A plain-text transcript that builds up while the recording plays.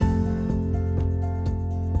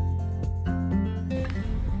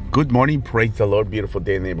Good morning, praise the Lord. Beautiful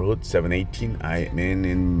day in the neighborhood, 718. I am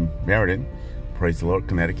in Meriden. Praise the Lord,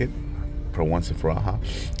 Connecticut. For once and for all, huh?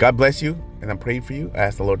 God bless you, and I'm praying for you. I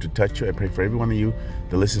ask the Lord to touch you. I pray for every one of you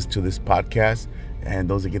that listens to this podcast, and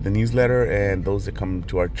those that get the newsletter, and those that come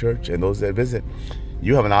to our church, and those that visit.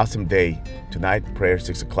 You have an awesome day. Tonight, prayer,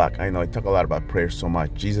 6 o'clock. I know I talk a lot about prayer so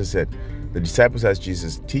much. Jesus said, the disciples asked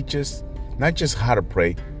Jesus, teach us not just how to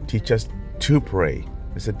pray, teach us to pray.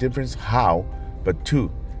 There's a difference how, but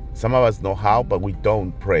to. Some of us know how, but we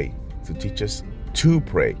don't pray. So teach us to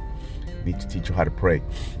pray. We need to teach you how to pray.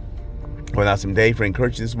 Well, now some day for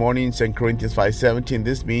encouragement this morning, 2 Corinthians 5:17.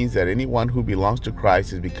 This means that anyone who belongs to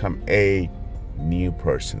Christ has become a new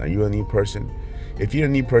person. Are you a new person? If you're a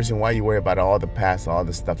new person, why you worry about all the past, all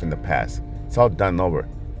the stuff in the past? It's all done over.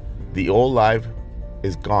 The old life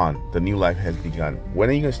is gone. The new life has begun. When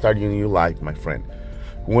are you going to start your new life, my friend?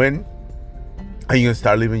 When are you going to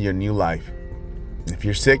start living your new life? If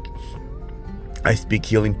you're sick, I speak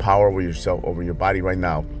healing power over yourself, over your body right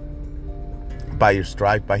now. By his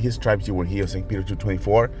stripes you were healed. St. Peter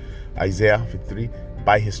 2:24, Isaiah 53.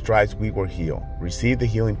 By his stripes we were healed. Receive the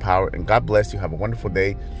healing power, and God bless you. Have a wonderful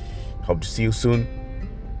day. Hope to see you soon.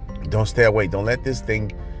 Don't stay away. Don't let this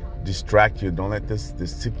thing distract you. Don't let this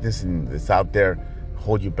sickness that's out there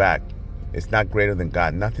hold you back. It's not greater than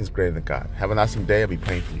God. Nothing's greater than God. Have an awesome day. I'll be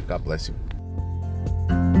praying for you. God bless you.